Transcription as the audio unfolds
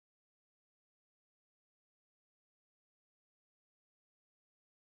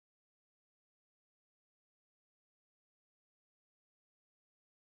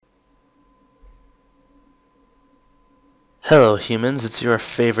Hello humans, it's your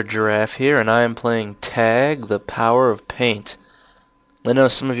favorite Giraffe here, and I am playing Tag, the Power of Paint. I know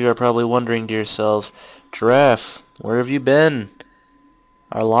some of you are probably wondering to yourselves, Giraffe, where have you been?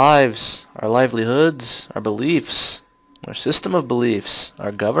 Our lives, our livelihoods, our beliefs, our system of beliefs,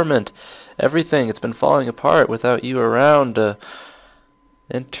 our government, everything, it's been falling apart without you around to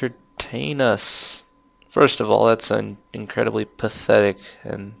entertain us. First of all, that's an incredibly pathetic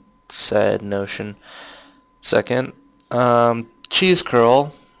and sad notion. Second, Cheese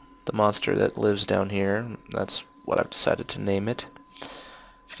Curl, the monster that lives down here, that's what I've decided to name it.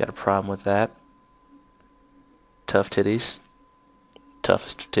 If you got a problem with that. Tough titties.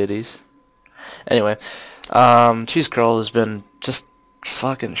 Toughest of titties. Anyway, Cheese Curl has been just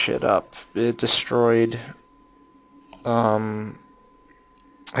fucking shit up. It destroyed, I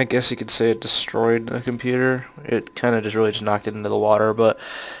guess you could say it destroyed the computer. It kind of just really just knocked it into the water, but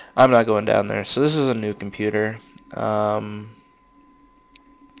I'm not going down there. So this is a new computer.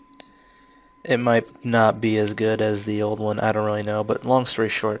 It might not be as good as the old one, I don't really know, but long story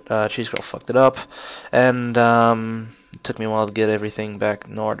short, Cheese Girl fucked it up, and it took me a while to get everything back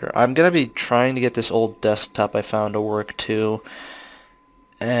in order. I'm gonna be trying to get this old desktop I found to work too,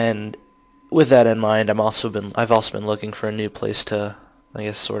 and with that in mind, I've also been looking for a new place to, I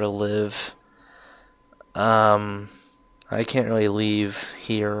guess, sort of live. I can't really leave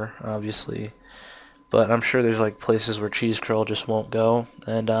here, obviously. But I'm sure there's like places where Cheese Curl just won't go,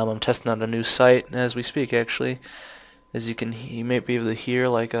 and I'm testing out a new site as we speak. Actually, as you may be able to hear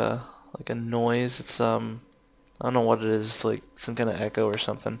like a noise. It's I don't know what it is. It's like some kind of echo or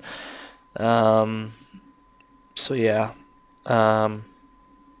something. So yeah, I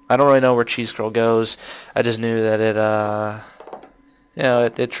don't really know where Cheese Curl goes. I just knew that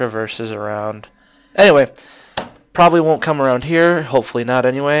it traverses around. Anyway. Probably won't come around here, hopefully not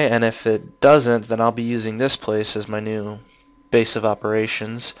anyway, and if it doesn't, then I'll be using this place as my new base of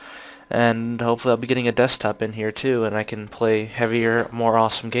operations, and hopefully I'll be getting a desktop in here too, and I can play heavier, more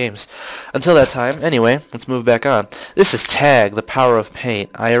awesome games. Until that time, anyway, let's move back on. This is Tag, the Power of Paint.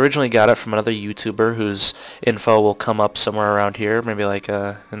 I originally got it from another YouTuber whose info will come up somewhere around here, maybe like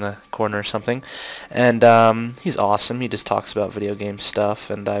in the corner or something, and he's awesome. He just talks about video game stuff,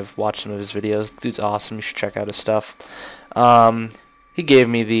 and I've watched some of his videos. Dude's awesome. You should check out his stuff. He gave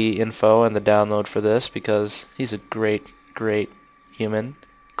me the info and the download for this because he's a great human.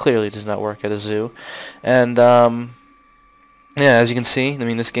 Clearly does not work at a zoo. And yeah, as you can see, I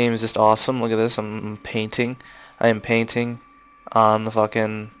mean, this game is just awesome. Look at this. I'm painting. I am painting on the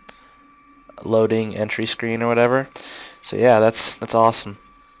fucking loading entry screen or whatever. So yeah, that's awesome.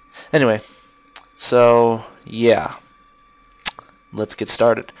 Anyway, so yeah, let's get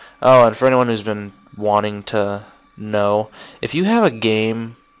started. Oh, and for anyone who's been wanting to know, if you have a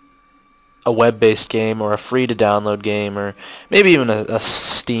game, a web-based game, or a free-to-download game, or maybe even a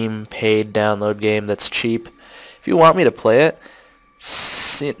Steam paid download game that's cheap, if you want me to play it,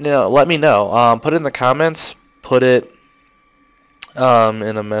 let me know. Put it in the comments, put it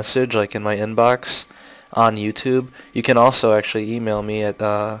in a message, like in my inbox on YouTube. You can also actually email me at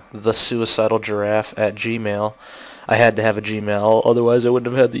thesuicidalgiraffe@gmail. I had to have a Gmail, otherwise I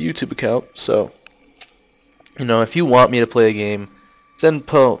wouldn't have had the YouTube account. So, if you want me to play a game, then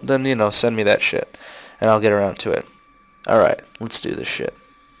send me that shit, and I'll get around to it. Alright, let's do this shit.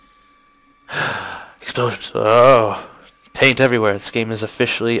 Explosions. Oh, paint everywhere. This game is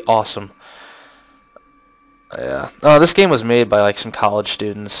officially awesome. Yeah. Oh, this game was made by like some college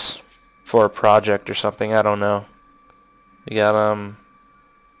students for a project or something. I don't know. We got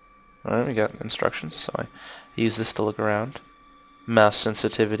alright, we got instructions, so I use this to look around. Mouse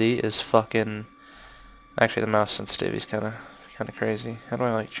sensitivity is fucking... Actually, the mouse sensitivity is kind of crazy. How do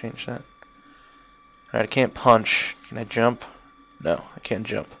I change that? Alright, I can't punch. Can I jump? No, I can't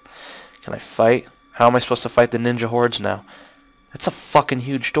jump. Can I fight? How am I supposed to fight the ninja hordes now? That's a fucking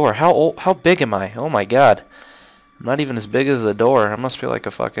huge door. How big am I? Oh my god. I'm not even as big as the door. I must be like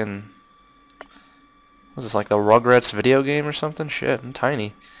a fucking... Was this like the Rugrats video game or something? Shit, I'm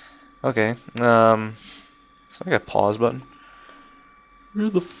tiny. Okay, so I got pause button. Where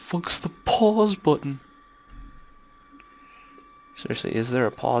the fuck's the pause button? Seriously, is there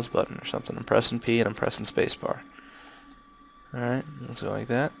a pause button or something? I'm pressing P and I'm pressing spacebar. Alright, let's go like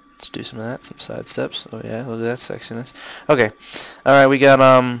that. Let's do some of that, some side steps. Oh yeah, look at that sexiness. Okay. Alright, we got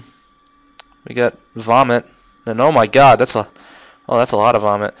vomit. And oh my god, that's a lot of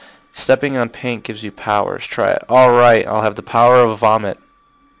vomit. Stepping on paint gives you powers. Try it. Alright, I'll have the power of vomit.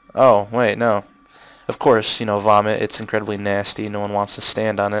 Oh, wait, no. Of course, vomit, it's incredibly nasty. No one wants to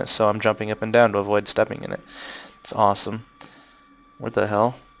stand on it, so I'm jumping up and down to avoid stepping in it. It's awesome. What the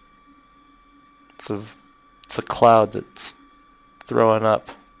hell? It's a cloud that's throwing up.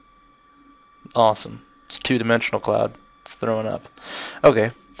 Awesome. It's a two-dimensional cloud. It's throwing up.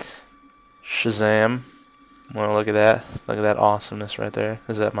 Okay. Shazam. Wanna look at that? Look at that awesomeness right there.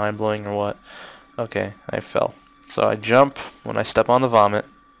 Is that mind-blowing or what? Okay, I fell. So I jump when I step on the vomit.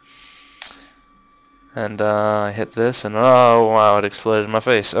 And I hit this, and oh wow, it exploded in my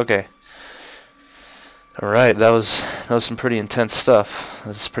face. Okay. Alright, that was some pretty intense stuff.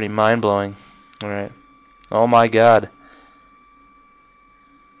 This is pretty mind-blowing. Alright. Oh my god.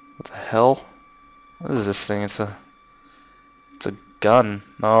 What the hell? What is this thing? It's a gun.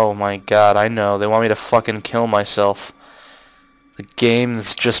 Oh my god, I know. They want me to fucking kill myself. The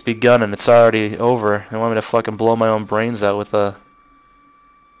game's just begun and it's already over. They want me to fucking blow my own brains out with a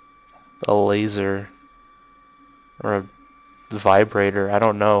laser. Or a vibrator. I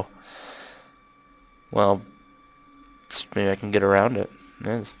don't know. Well, maybe I can get around it.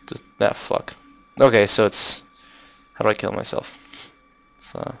 Yeah, it's just that fuck. Okay, so it's... How do I kill myself?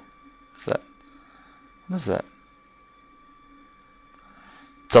 So, what's that? What is that?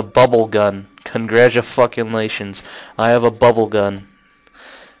 It's a bubble gun. Congratulations. I have a bubble gun.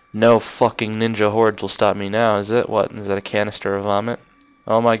 No fucking ninja hordes will stop me now, is it? What? Is that a canister of vomit?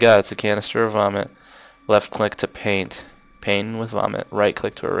 Oh my god, it's a canister of vomit. Left click to paint. Paint with vomit. Right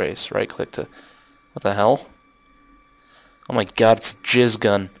click to erase. Right click to... What the hell? Oh my god, it's a jizz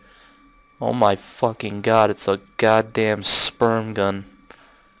gun. Oh my fucking god, it's a goddamn sperm gun.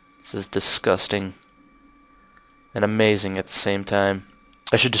 This is disgusting. And amazing at the same time.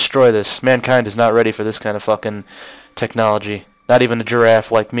 I should destroy this. Mankind is not ready for this kind of fucking technology. Not even a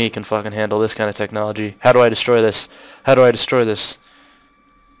giraffe like me can fucking handle this kind of technology. How do I destroy this? How do I destroy this?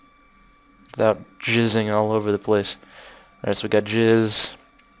 Without jizzing all over the place. Alright, so we got jizz.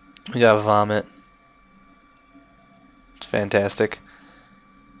 We got vomit. It's fantastic.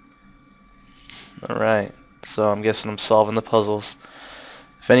 Alright, so I'm guessing I'm solving the puzzles.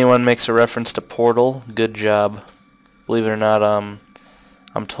 If anyone makes a reference to Portal, good job. Believe it or not, I'm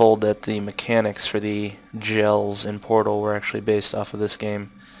told that the mechanics for the gels in Portal were actually based off of this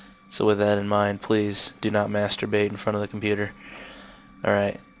game. So with that in mind, please do not masturbate in front of the computer.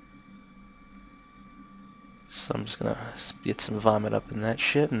 Alright. So I'm just gonna get some vomit up in that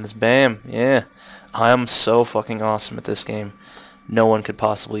shit, and it's bam, yeah. I'm so fucking awesome at this game. No one could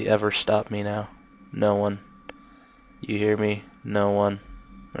possibly ever stop me now. No one. You hear me? No one.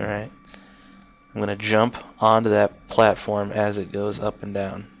 Alright. I'm gonna jump onto that platform as it goes up and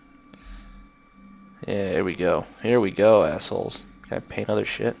down. Yeah, here we go. Here we go, assholes. Can I paint other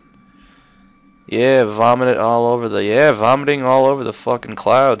shit? Yeah, vomit it all over the... Yeah, vomiting all over the fucking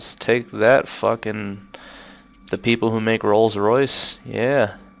clouds. Take that, fucking... The people who make Rolls Royce.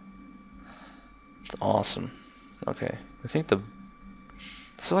 Yeah. It's awesome. Okay. I think the...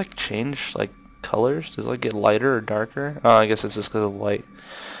 Does it, like, change, like, colors? Does it, like, get lighter or darker? Oh, I guess it's just because of the light.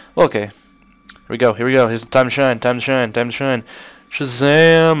 Well, okay. Here we go, here we go. Here's the time to shine, time to shine, time to shine.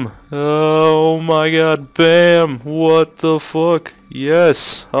 Shazam! Oh my god, bam! What the fuck?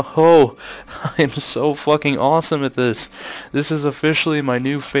 Yes! Oh, I'm so fucking awesome at this. This is officially my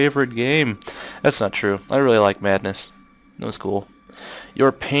new favorite game. That's not true. I really like Madness. It was cool.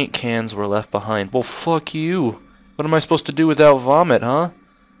 Your paint cans were left behind. Well, fuck you. What am I supposed to do without vomit, huh?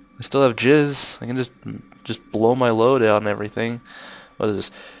 I still have jizz. I can just blow my load out and everything. What is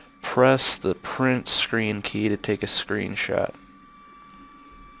this? Press the print screen key to take a screenshot.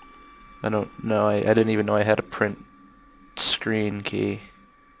 I don't know. I didn't even know I had a print screen key.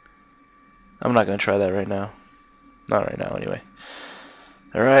 I'm not going to try that right now. Not right now, anyway.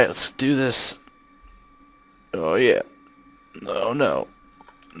 Alright, let's do this. Oh, yeah. Oh, no.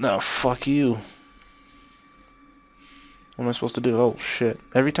 No, fuck you. What am I supposed to do? Oh, shit.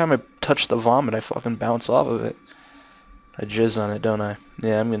 Every time I touch the vomit, I fucking bounce off of it. I jizz on it, don't I?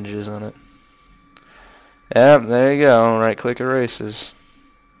 Yeah, I'm gonna jizz on it. Yep, there you go. Right click erases.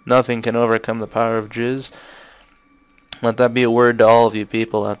 Nothing can overcome the power of jizz. Let that be a word to all of you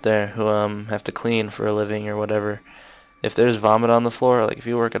people out there who have to clean for a living or whatever. If there's vomit on the floor, like if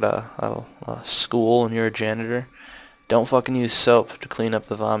you work at a school and you're a janitor, don't fucking use soap to clean up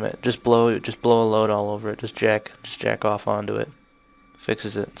the vomit. Just blow a load all over it. Just jack off onto it.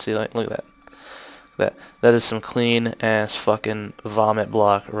 Fixes it. See, like, look at that. That is some clean ass fucking vomit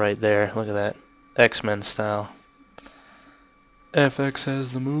block right there. Look at that. X-Men style. FX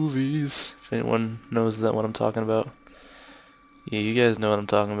has the movies. If anyone knows that what I'm talking about. Yeah, you guys know what I'm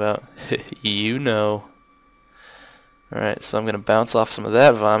talking about. You know. Alright, so I'm gonna bounce off some of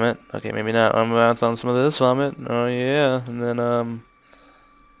that vomit. Okay, maybe not. I'm gonna bounce on some of this vomit. Oh yeah. And then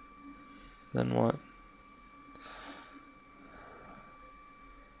what?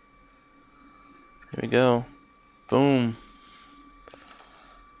 Here we go. Boom.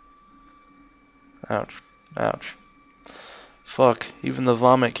 Ouch. Ouch. Fuck. Even the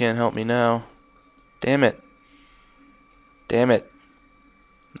vomit can't help me now. Damn it. Damn it.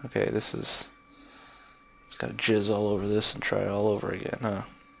 Okay, this is... It's gotta jizz all over this and try it all over again, huh?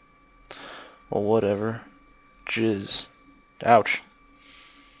 Well, whatever. Jizz. Ouch.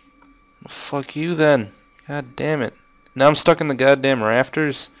 Well, fuck you then. God damn it. Now I'm stuck in the goddamn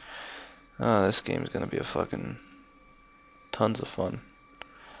rafters. Oh, this game's gonna be a fucking... tons of fun.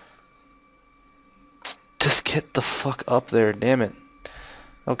 Just get the fuck up there, damn it.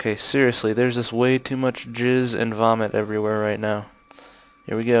 Okay, seriously, there's just way too much jizz and vomit everywhere right now.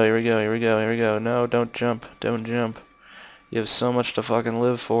 Here we go, here we go, here we go, here we go. No, don't jump, don't jump. You have so much to fucking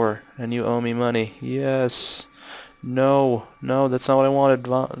live for, and you owe me money. Yes. No, no, that's not what I wanted.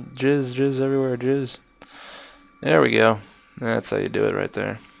 Jizz, jizz everywhere, jizz. There we go. That's how you do it right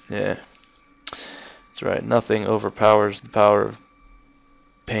there. Yeah. That's right, nothing overpowers the power of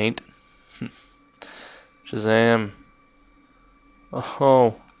paint. Shazam.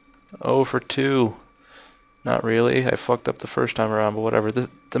 Oh. 0 for 2. Not really. I fucked up the first time around, but whatever.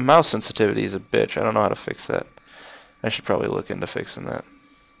 The mouse sensitivity is a bitch. I don't know how to fix that. I should probably look into fixing that.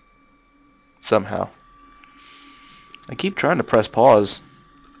 Somehow. I keep trying to press pause.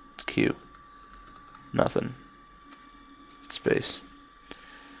 It's cute. Nothing. Space.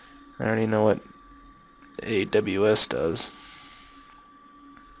 I already know what AWS does.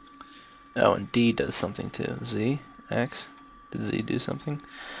 Oh, and D does something too. Z? X? Did Z do something?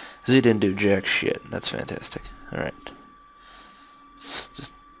 Z didn't do jack shit. That's fantastic. Alright.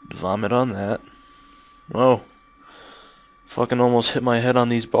 Just vomit on that. Whoa. Fucking almost hit my head on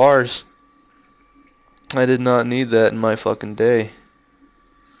these bars. I did not need that in my fucking day.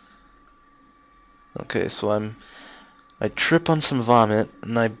 Okay, so I trip on some vomit,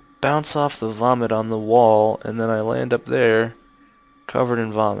 and I bounce off the vomit on the wall, and then I land up there, covered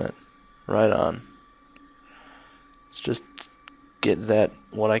in vomit. Right on. Let's just get that,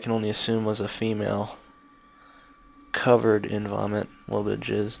 what I can only assume was a female, covered in vomit. A little bit of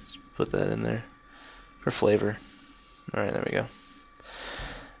jizz. Let's put that in there for flavor. Alright, there we go.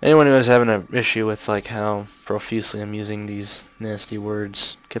 Anyone who is having an issue with like how profusely I'm using these nasty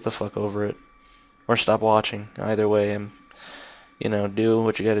words, get the fuck over it. Or stop watching. Either way, you know, do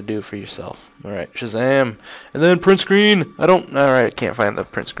what you gotta do for yourself. Alright, Shazam! And then print screen! Alright, can't find the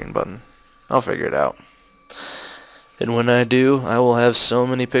print screen button. I'll figure it out. And when I do, I will have so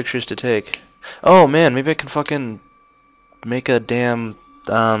many pictures to take. Oh man, maybe I can fucking make a damn,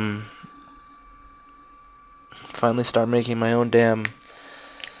 finally start making my own damn,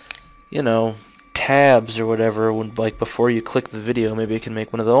 you know, tabs or whatever, when, like, before you click the video. Maybe I can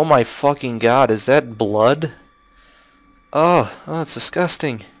make one of those. Oh my fucking god, is that blood? Oh, it's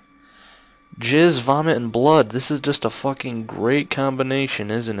disgusting. Jizz, vomit, and blood. This is just a fucking great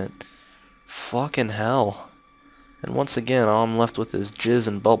combination, isn't it? Fucking hell. And once again, all I'm left with is jizz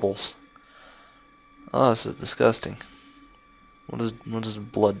and bubbles. Oh, this is disgusting. What does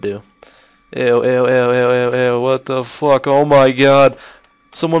blood do? Ew, ew, ew, ew, ew, ew, what the fuck? Oh my god.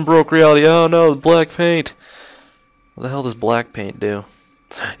 Someone broke reality. Oh no, black paint. What the hell does black paint do?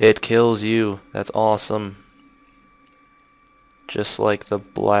 It kills you. That's awesome. Just like the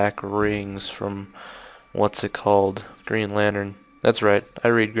black rings from, what's it called? Green Lantern. That's right, I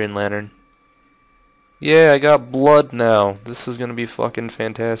read Green Lantern. Yeah, I got blood now. This is gonna be fucking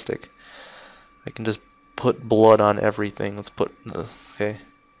fantastic. I can just put blood on everything. Let's put, okay.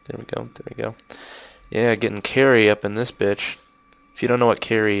 There we go, there we go. Yeah, getting Carrie up in this bitch. If you don't know what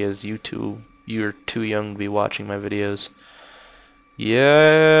Carrie is, you're too young to be watching my videos.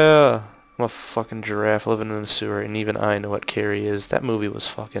 Yeah! I'm a fucking giraffe living in a sewer, and even I know what Carrie is. That movie was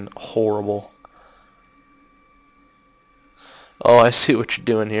fucking horrible. Oh, I see what you're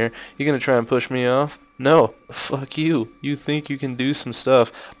doing here. You gonna try and push me off? No, fuck you. You think you can do some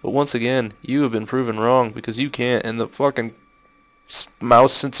stuff, but once again, you have been proven wrong, because you can't, and the fucking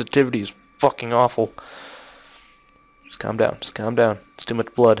mouse sensitivity is fucking awful. Just calm down, just calm down. It's too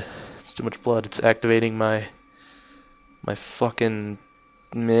much blood. It's too much blood. It's activating my fucking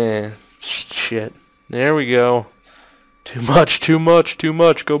meh shit. There we go. Too much, too much, too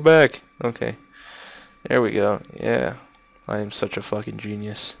much. Go back. Okay. There we go. Yeah. I am such a fucking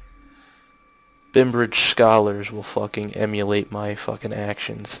genius. Bimbridge scholars will fucking emulate my fucking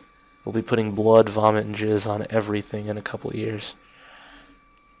actions. We'll be putting blood, vomit, and jizz on everything in a couple of years.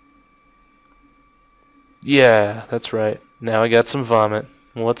 Yeah, that's right. Now I got some vomit.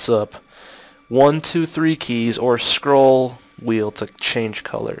 What's up? 1, 2, 3 keys or scroll wheel to change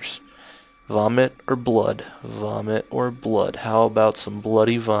colors. Vomit or blood? Vomit or blood? How about some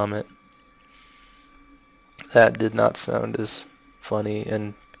bloody vomit? That did not sound as funny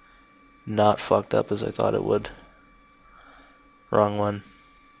and not fucked up as I thought it would. Wrong one.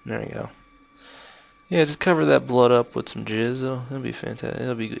 There we go. Yeah, just cover that blood up with some jizz. It'll be fantastic.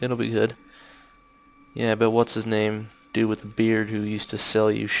 It'll be good. Yeah, but what's his name? Dude with the beard who used to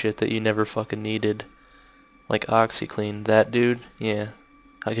sell you shit that you never fucking needed. Like OxyClean. That dude? Yeah.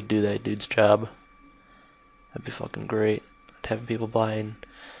 I could do that dude's job. That'd be fucking great. I'd have people buying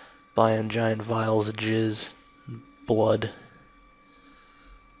giant vials of jizz. Blood.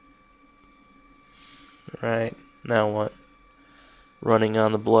 Alright. Now what? Running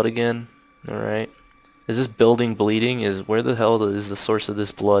on the blood again? Alright. Is this building bleeding? Where the hell is the source of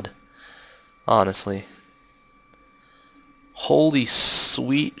this blood? Honestly. Holy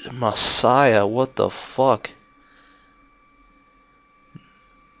sweet Messiah, what the fuck?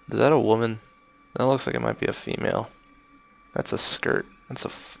 Is that a woman? That looks like it might be a female. That's a skirt. That's a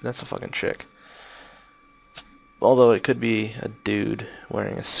fucking chick. Although it could be a dude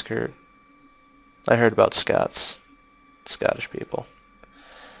wearing a skirt. I heard about Scottish people.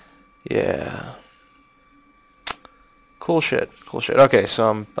 Yeah. Cool shit. Cool shit. Okay,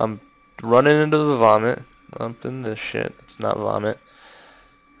 so I'm running into the vomit. Up in this shit. It's not vomit.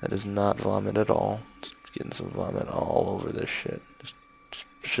 That is not vomit at all. It's getting some vomit all over this shit. Just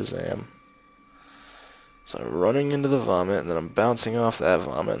Shazam. So I'm running into the vomit, and then I'm bouncing off that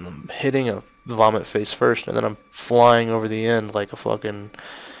vomit, and I'm hitting a vomit face first, and then I'm flying over the end like a fucking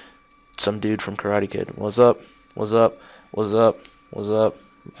some dude from Karate Kid. What's up? What's up? What's up? What's up?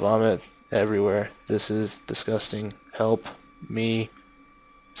 Vomit everywhere. This is disgusting. Help me,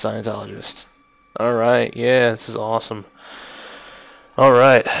 Scientologist. Alright, yeah, this is awesome.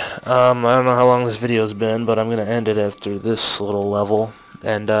 Alright, I don't know how long this video's been, but I'm going to end it after this little level.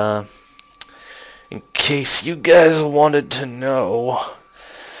 And, in case you guys wanted to know,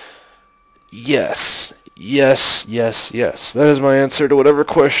 yes. That is my answer to whatever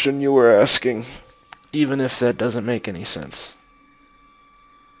question you were asking, even if that doesn't make any sense.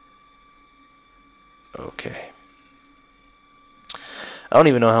 Okay. I don't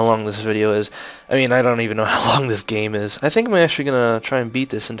even know how long this video is. I mean, I don't even know how long this game is. I think I'm actually going to try and beat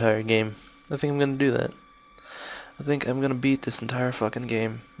this entire game. I think I'm going to do that. I think I'm going to beat this entire fucking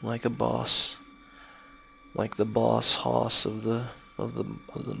game like a boss. Like the boss hoss of the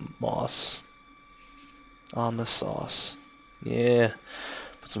moss on the sauce. Yeah.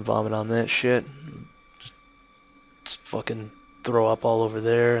 Put some vomit on that shit. Just fucking throw up all over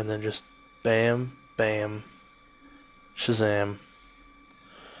there and then just bam, bam, Shazam.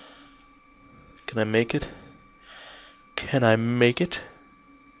 Can I make it? Can I make it?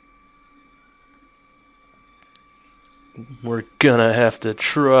 We're gonna have to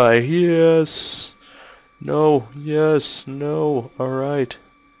try. Yes. No. Yes. No. Alright.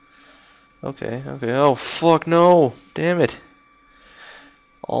 Okay. Oh, fuck no. Damn it.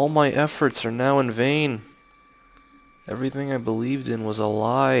 All my efforts are now in vain. Everything I believed in was a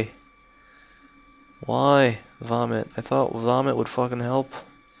lie. Why? Vomit. I thought vomit would fucking help.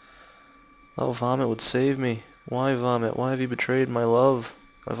 Oh, vomit would save me. Why, vomit? Why have you betrayed my love?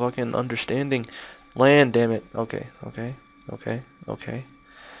 My fucking understanding. Land, damn it. Okay.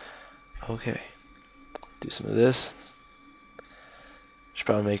 Do some of this. Should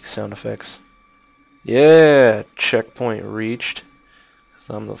probably make sound effects. Yeah! Checkpoint reached. 'Cause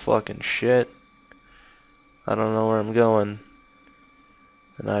I'm the fucking shit. I don't know where I'm going.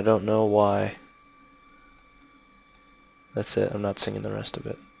 And I don't know why. That's it. I'm not singing the rest of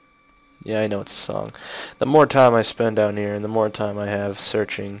it. Yeah, I know it's a song. The more time I spend down here and the more time I have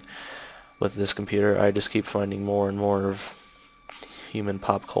searching with this computer, I just keep finding more and more of human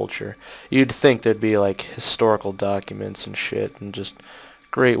pop culture. You'd think there'd be like historical documents and shit and just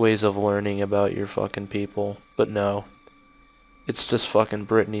great ways of learning about your fucking people, but no. It's just fucking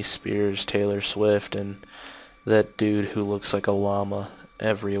Britney Spears, Taylor Swift, and that dude who looks like a llama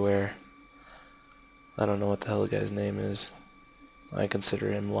everywhere. I don't know what the hell the guy's name is. I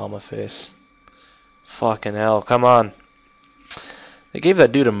consider him llama face. Fucking hell, come on. They gave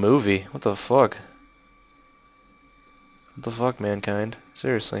that dude a movie. What the fuck? What the fuck, mankind?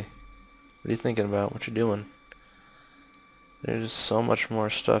 Seriously. What are you thinking about? What you doing? There's so much more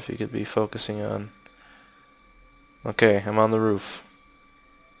stuff you could be focusing on. Okay, I'm on the roof.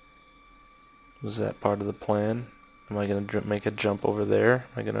 Was that part of the plan? Am I gonna make a jump over there?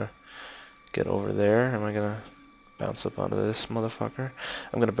 Am I gonna get over there? Am I gonna bounce up onto this motherfucker?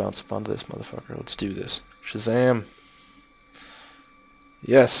 I'm gonna bounce up onto this motherfucker. Let's do this. Shazam!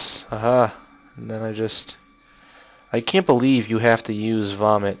 Yes! Aha! And then I can't believe you have to use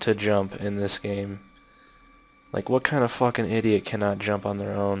vomit to jump in this game. Like, what kind of fucking idiot cannot jump on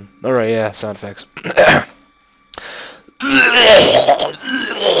their own? Alright, yeah, sound effects.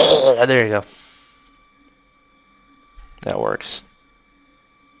 There you go. That works.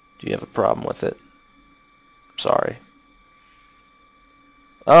 Do you have a problem with it? Sorry.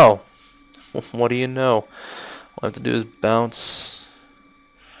 Oh. What do you know? All I have to do is bounce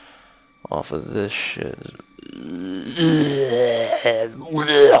off of this shit.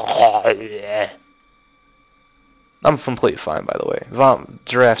 I'm completely fine, by the way.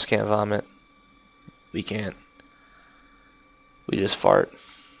 Giraffes can't vomit. We can't. We just fart.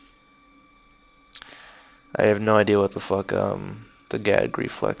 I have no idea what the fuck the gag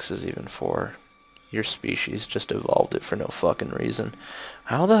reflex is even for. Your species just evolved it for no fucking reason.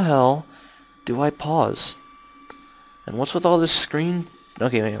 How the hell do I pause? And what's with all this screen?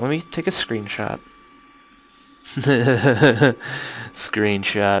 Okay, wait, let me take a screenshot.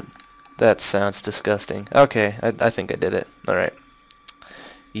 Screenshot. That sounds disgusting. Okay, I think I did it. Alright.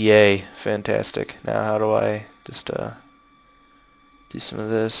 Yay. Fantastic. Now how do I just do some of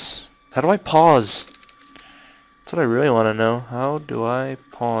this? How do I pause? That's what I really want to know. How do I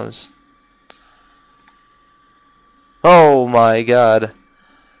pause? Oh my god.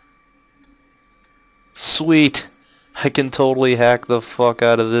 Sweet. I can totally hack the fuck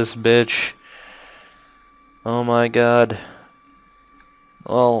out of this bitch. Oh my god.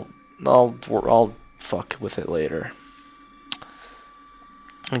 Well, I'll fuck with it later.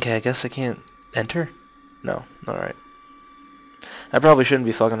 Okay, I guess I can't enter? No, alright. I probably shouldn't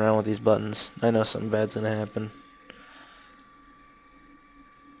be fucking around with these buttons. I know something bad's gonna happen.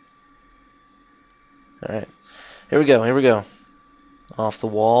 Alright. Here we go, here we go. Off the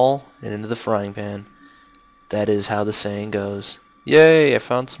wall and into the frying pan. That is how the saying goes. Yay, I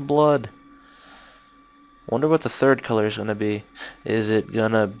found some blood. Wonder what the third color is gonna be. Is it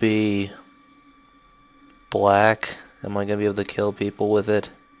gonna be black? Am I gonna be able to kill people with it?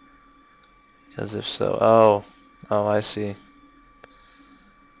 Because if so, oh, I see.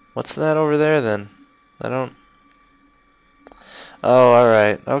 What's that over there then? I don't. Oh,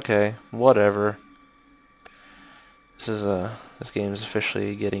 alright, okay, whatever. This game is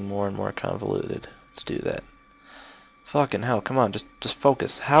officially getting more and more convoluted. Let's do that. Fucking hell, come on, just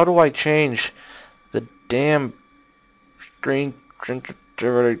focus. How do I change the damn screen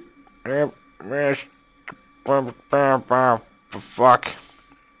sensitivity? Fuck.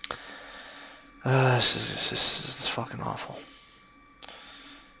 This is fucking awful.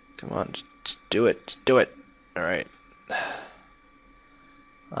 Come on, just do it. Just do it. Alright.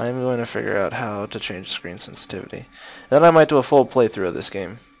 I'm going to figure out how to change the screen sensitivity. Then I might do a full playthrough of this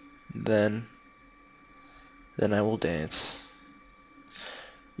game. Then I will dance.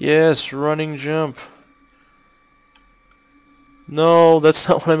 Yes, running jump. No, that's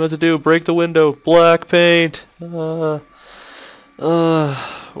not what I meant to do. Break the window. Black paint. Where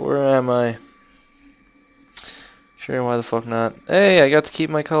am I? Sure, why the fuck not? Hey, I got to keep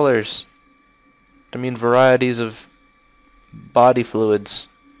my colors. I mean varieties of body fluids.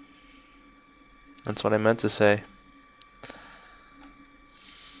 That's what I meant to say.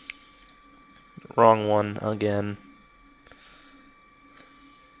 Wrong one again.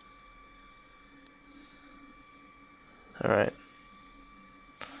 Alright.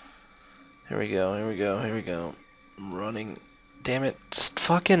 Here we go, here we go, here we go. I'm running. Damn it. Just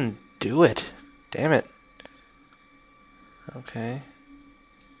fucking do it. Damn it. Okay.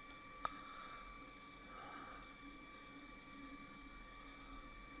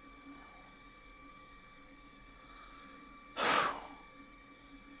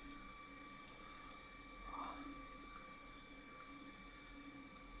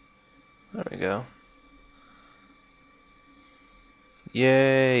 There we go.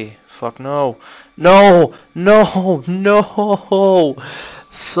 Yay. Fuck no. No! No! No!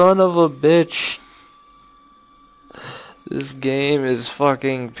 Son of a bitch. This game is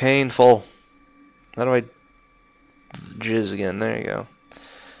fucking painful. How do I jizz again? There you go.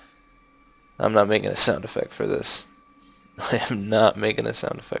 I'm not making a sound effect for this. I am not making a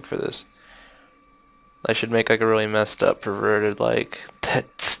sound effect for this. I should make like a really messed up, perverted, like,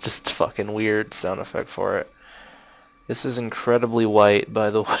 that's just fucking weird sound effect for it. This is incredibly white, by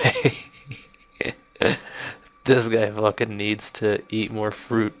the way. This guy fucking needs to eat more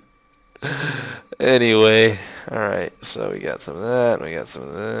fruit. Anyway, alright, so we got some of that, we got some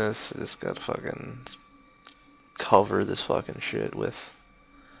of this. Just gotta fucking cover this fucking shit with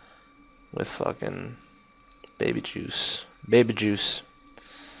fucking baby juice. Baby juice.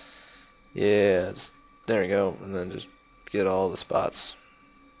 Yeah, there we go, and then just get all the spots.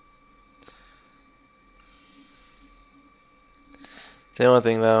 The only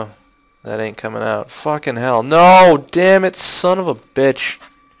thing though, that ain't coming out. Fucking hell. No! Damn it, son of a bitch.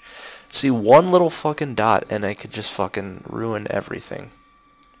 See, one little fucking dot and I could just fucking ruin everything.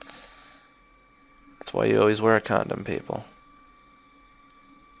 That's why you always wear a condom, people.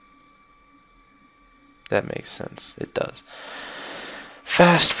 That makes sense. It does.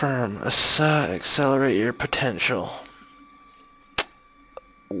 Fast firm. Accelerate your potential.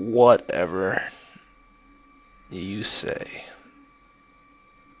 Whatever you say.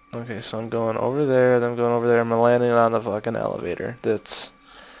 Okay, so I'm going over there, then I'm going over there, I'm landing on the fucking elevator. That's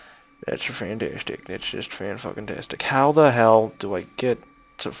fantastic. That's just fan-fucking-tastic. How the hell do I get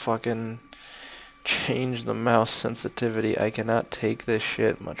to fucking change the mouse sensitivity? I cannot take this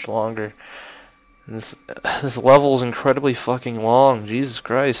shit much longer. This level is incredibly fucking long. Jesus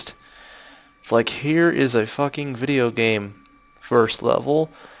Christ. It's like, here is a fucking video game. First level,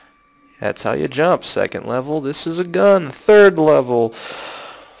 that's how you jump. Second level, this is a gun. Third level,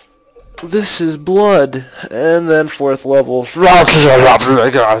 this is blood. And then fourth level,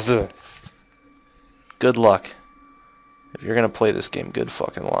 good luck. If you're gonna play this game, good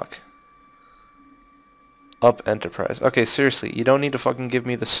fucking luck. Up Enterprise. Okay, seriously, you don't need to fucking give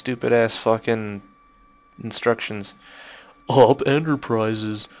me the stupid ass fucking instructions. Up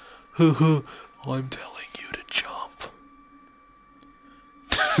Enterprises. I'm telling you to jump.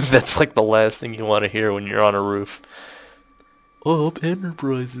 That's like the last thing you want to hear when you're on a roof. Up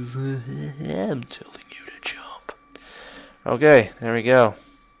Enterprises. I'm telling you to jump. Okay, there we go.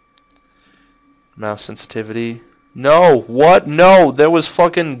 Mouse sensitivity. No, what? No, there was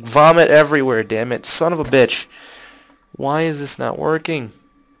fucking vomit everywhere, damn it. Son of a bitch. Why is this not working?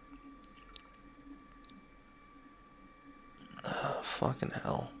 Oh, fucking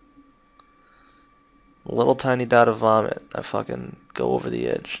hell. A little tiny dot of vomit. I fucking go over the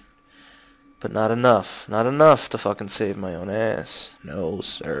edge. But not enough. Not enough to fucking save my own ass. No,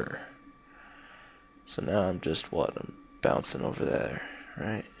 sir. So now I'm just, what? I'm bouncing over there,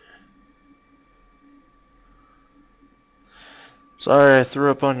 right? Sorry, I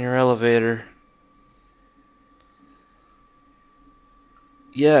threw up on your elevator.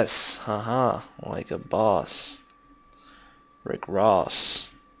 Yes, haha, like a boss. Rick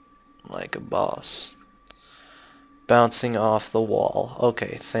Ross, like a boss. Bouncing off the wall.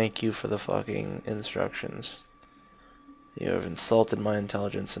 Okay, thank you for the fucking instructions. You have insulted my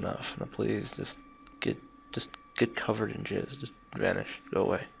intelligence enough. Now please, just get covered in jizz. Just vanish. Go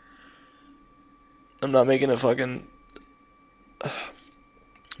away. I'm not making a fucking...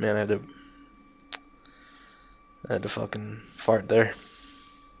 Man, I had to fucking fart there.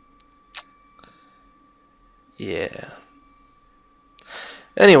 Yeah.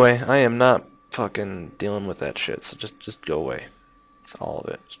 Anyway, I am not fucking dealing with that shit, so just go away. It's all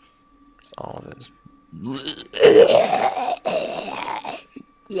of it. It's all of it.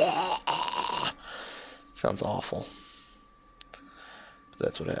 Sounds awful. But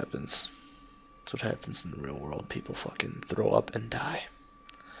that's what happens. That's what happens in the real world. People fucking throw up and die.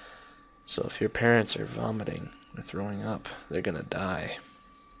 So if your parents are vomiting or throwing up, they're gonna die.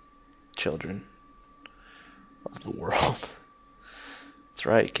 Children of the world. That's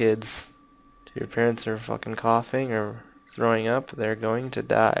right, kids. If your parents are fucking coughing or throwing up, they're going to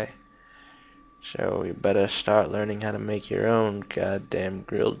die. So you better start learning how to make your own goddamn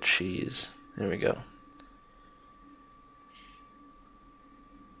grilled cheese. There we go.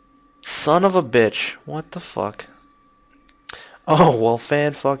 Son of a bitch. What the fuck? Oh, well,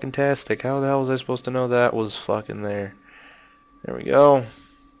 fan-fucking-tastic. How the hell was I supposed to know that was fucking there? There we go.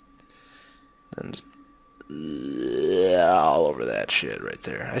 And just all over that shit right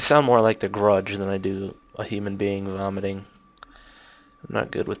there. I sound more like the Grudge than I do a human being vomiting. I'm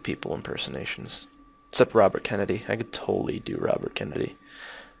not good with people impersonations. Except Robert Kennedy. I could totally do Robert Kennedy.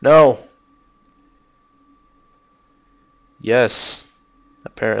 No! Yes.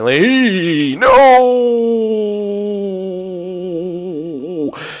 Apparently. No!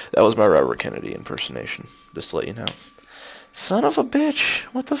 That was my Robert Kennedy impersonation. Just to let you know. Son of a bitch.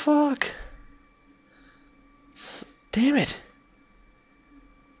 What the fuck? Damn it.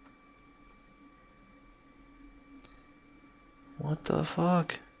 What the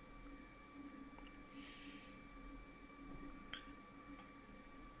fuck?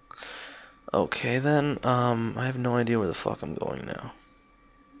 Okay then, I have no idea where the fuck I'm going now.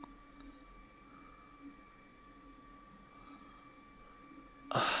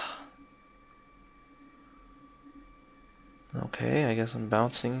 Okay, I guess I'm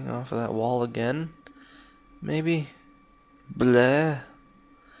bouncing off of that wall again. Maybe? Blah.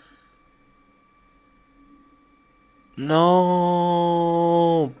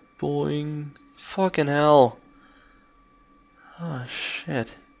 No! Boing. Fucking hell. Oh,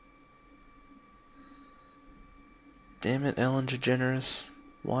 shit. Damn it, Ellen DeGeneres.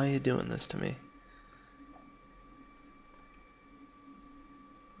 Why are you doing this to me?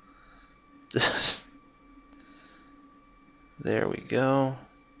 There we go,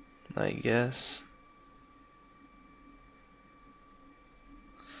 I guess.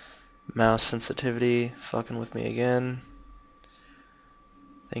 Mouse sensitivity, fucking with me again.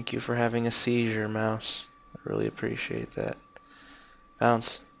 Thank you for having a seizure, mouse. I really appreciate that.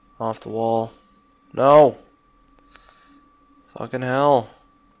 Bounce off the wall. No! Fucking hell.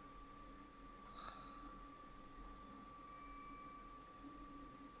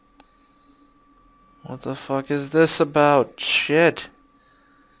 What the fuck is this about? Shit.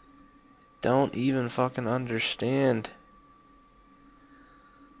 Don't even fucking understand.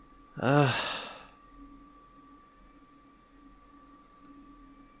 Ugh.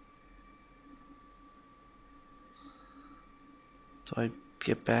 Do I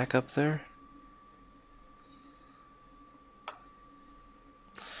get back up there?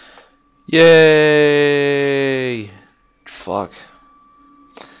 Yay! Fuck.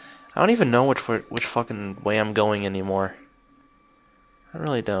 I don't even know which fucking way I'm going anymore. I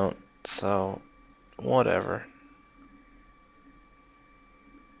really don't. So, whatever.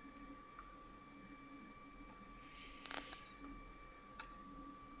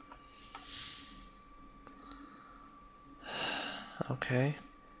 Okay.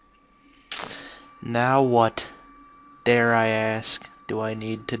 Now what, dare I ask, do I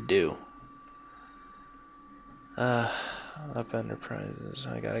need to do? Up Enterprises.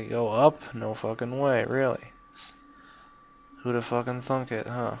 I gotta go up? No fucking way, really. Who'da fucking thunk it,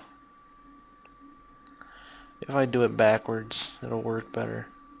 huh? If I do it backwards, it'll work better.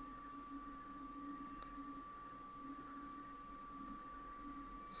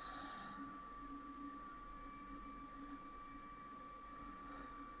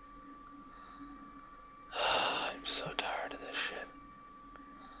 I'm so tired of this shit.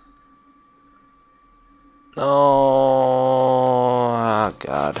 Oh,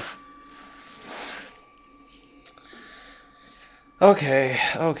 God. Okay.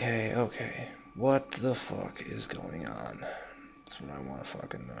 What the fuck is going on? That's what I want to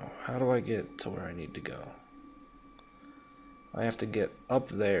fucking know. How do I get to where I need to go? I have to get up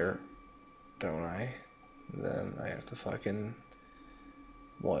there, don't I? Then I have to fucking...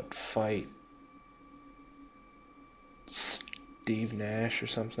 what, fight Steve Nash or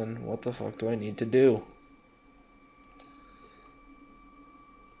something? What the fuck do I need to do?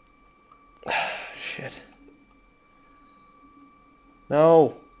 Shit.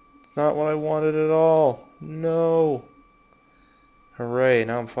 No! It's not what I wanted at all. No! Hooray,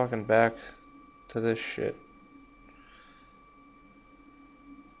 now I'm fucking back to this shit.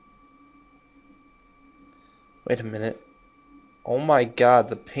 Wait a minute. Oh my god,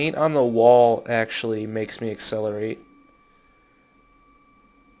 the paint on the wall actually makes me accelerate.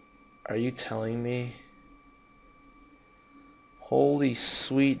 Are you telling me? Holy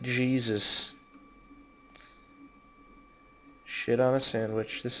sweet Jesus. Shit on a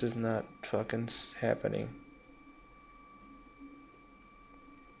sandwich. This is not fucking happening.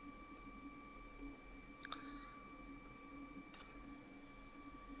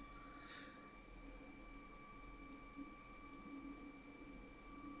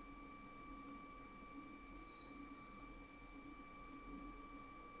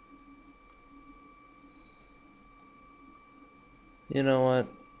 You know what?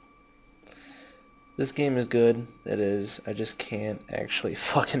 This game is good. It is. I just can't actually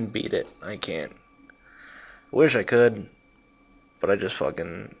fucking beat it. I can't. I wish I could, but I just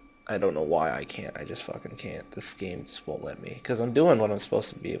fucking... I don't know why I can't. I just fucking can't. This game just won't let me. Because I'm doing what I'm supposed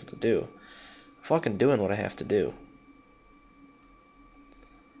to be able to do. I'm fucking doing what I have to do.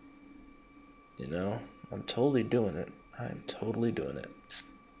 You know? I'm totally doing it. I'm totally doing it.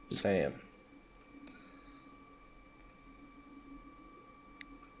 Just I am.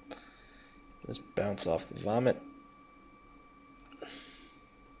 Just bounce off the vomit.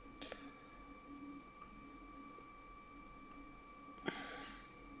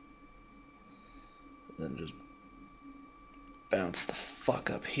 Then just bounce the fuck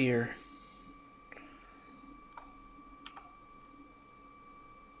up here.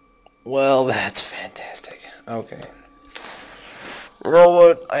 Well, that's fantastic. Okay. You know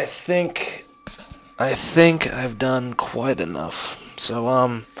what? I think I've done quite enough.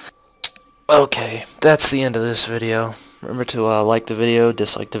 So, okay, that's the end of this video. Remember to like the video,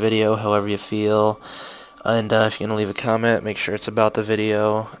 dislike the video, however you feel. And if you're going to leave a comment, make sure it's about the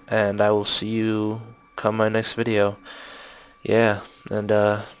video. And I will see you come my next video. Yeah, and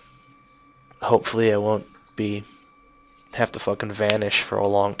hopefully I won't have to fucking vanish for a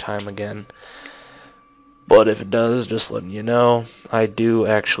long time again. But if it does, just letting you know, I do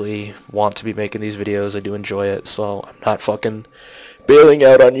actually want to be making these videos. I do enjoy it, so I'm not fucking bailing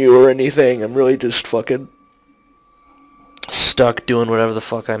out on you or anything. I'm really just fucking stuck doing whatever the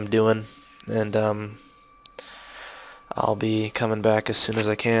fuck I'm doing, and I'll be coming back as soon as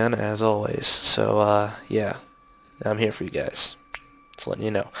I can, as always. So yeah, I'm here for you guys. Just letting you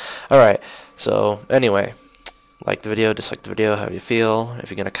know. Alright, so anyway, like the video, dislike the video, how you feel.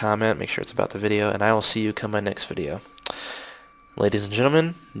 If you're going to comment, make sure it's about the video, and I will see you come my next video. Ladies and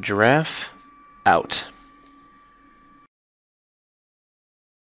gentlemen, Giraffe out.